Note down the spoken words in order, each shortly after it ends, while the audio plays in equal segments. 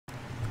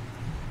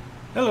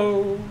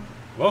Hello!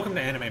 Welcome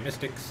to Anime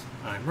Mystics.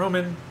 I'm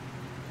Roman,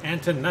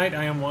 and tonight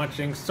I am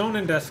watching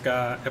Sounan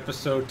Desu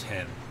episode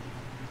 10.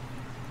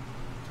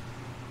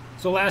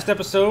 So last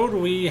episode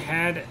we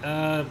had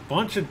a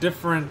bunch of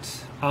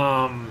different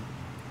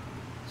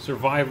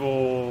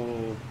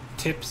survival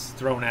tips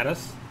thrown at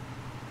us.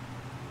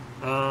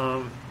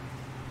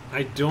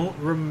 I don't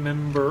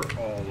remember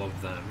all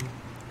of them,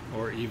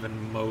 or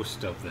even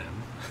most of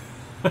them.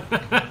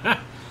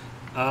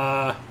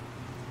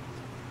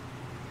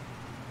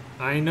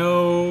 I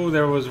know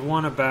there was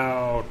one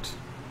about...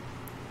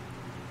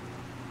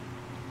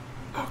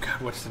 Oh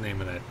god, what's the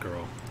name of that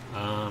girl?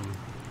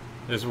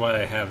 This is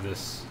why I have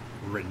this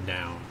written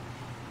down.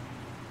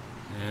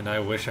 And I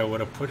wish I would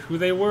have put who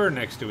they were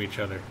next to each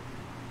other.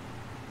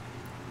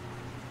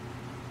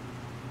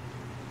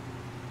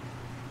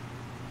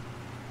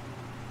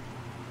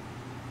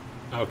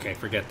 Okay,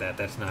 forget that.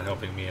 That's not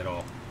helping me at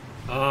all.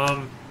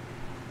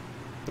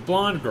 The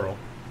blonde girl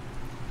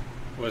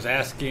was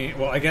asking,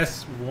 well, I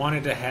guess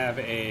wanted to have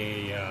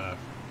a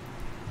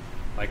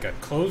like a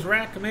clothes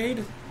rack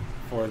made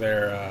for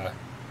their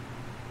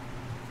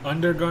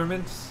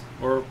undergarments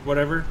or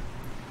whatever,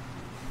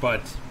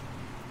 but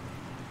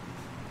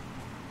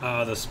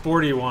the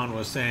sporty one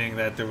was saying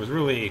that there was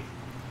really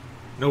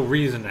no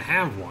reason to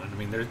have one. I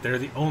mean, they're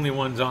the only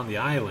ones on the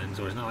island,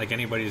 so it's not like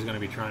anybody's going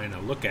to be trying to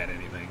look at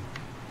anything.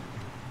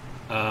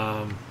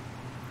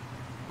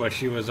 But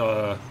she was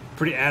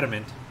pretty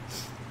adamant.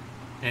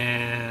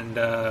 And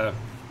the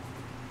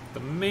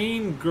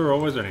main girl,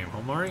 what's her name?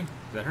 Homari? Is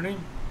that her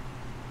name?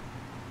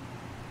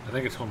 I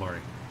think it's Homari.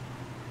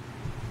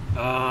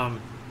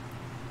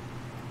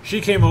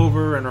 She came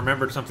over and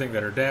remembered something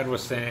that her dad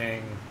was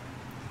saying.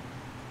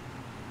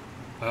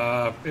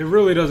 It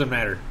really doesn't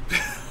matter.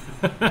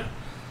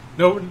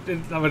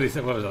 Nobody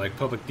said, what was it, like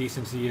public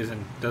decency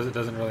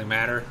doesn't really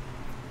matter.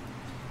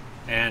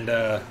 And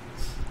the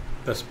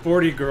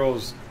sporty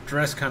girl's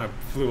dress kind of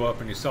flew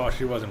up and you saw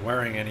she wasn't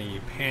wearing any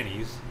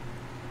panties,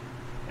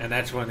 and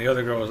that's when the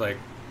other girl was like,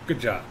 good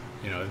job,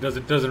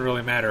 it doesn't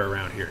really matter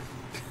around here.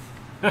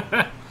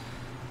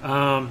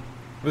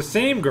 The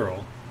same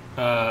girl,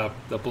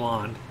 the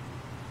blonde,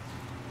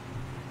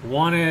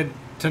 wanted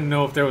to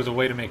know if there was a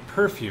way to make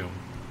perfume,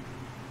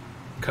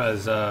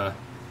 because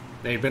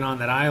they'd been on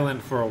that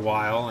island for a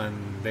while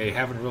and they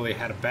haven't really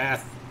had a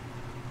bath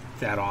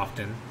that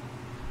often,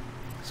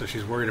 so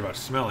she's worried about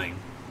smelling.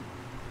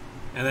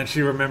 And then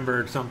she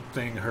remembered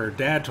something her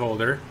dad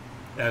told her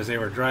as they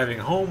were driving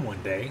home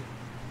one day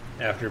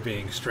after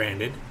being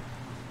stranded,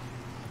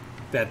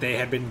 that they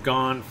had been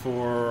gone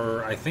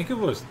for, I think it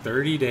was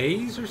 30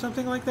 days or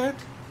something like that,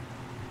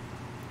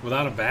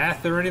 without a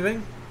bath or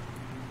anything,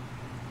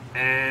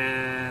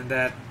 and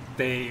that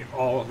they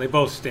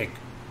both stink,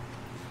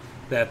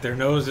 that their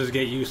noses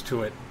get used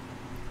to it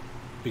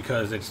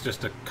because it's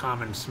just a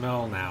common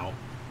smell now,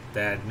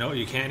 that no,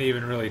 you can't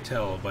even really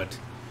tell, but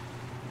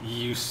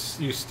you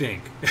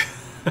stink.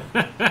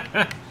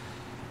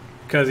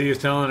 Because he was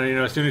telling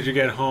her, as soon as you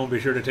get home, be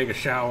sure to take a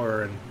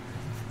shower and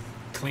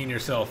clean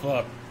yourself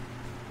up.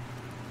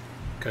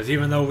 Because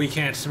even though we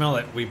can't smell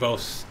it, we both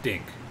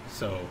stink.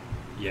 So,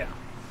 yeah.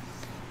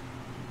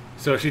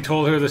 So she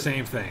told her the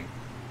same thing.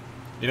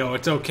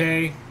 It's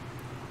okay. You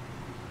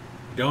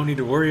don't need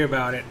to worry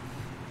about it.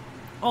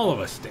 All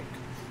of us stink.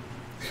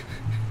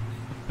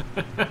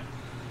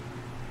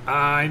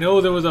 I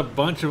know there was a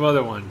bunch of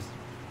other ones.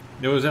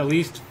 There was at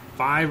least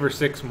 5 or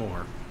 6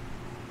 more,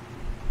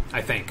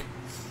 I think,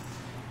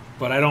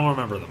 but I don't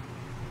remember them.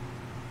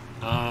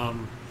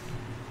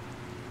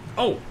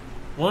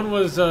 One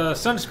was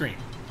sunscreen.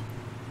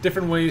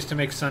 Different ways to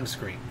make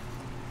sunscreen.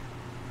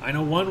 I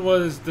know one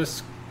was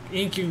this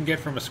ink you can get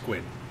from a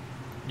squid.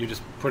 You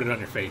just put it on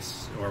your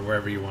face or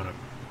wherever you want to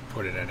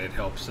put it, and it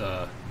helps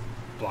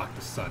block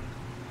the sun.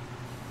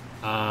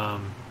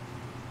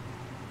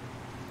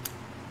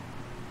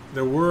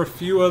 There were a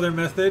few other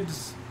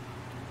methods.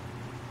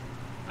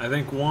 I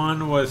think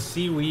one was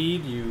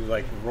seaweed.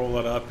 You roll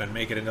it up and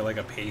make it into like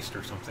a paste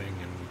or something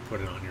and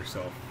put it on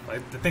yourself. I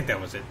think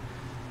that was it.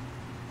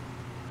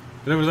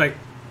 But there was like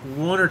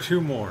 1 or 2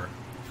 more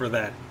for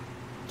that,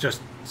 just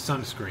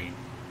sunscreen.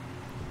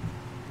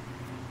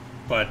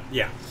 But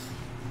yeah.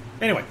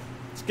 Anyway,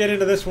 let's get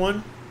into this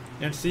one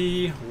and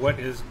see what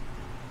is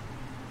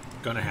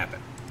gonna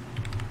happen.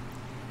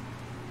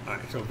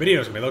 Alright, so video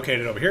is gonna be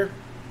located over here,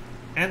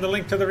 and the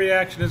link to the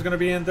reaction is gonna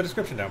be in the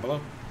description down below.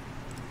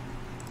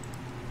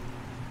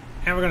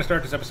 And we're going to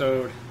start this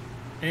episode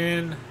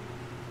in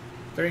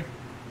 3,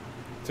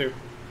 2,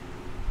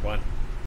 1.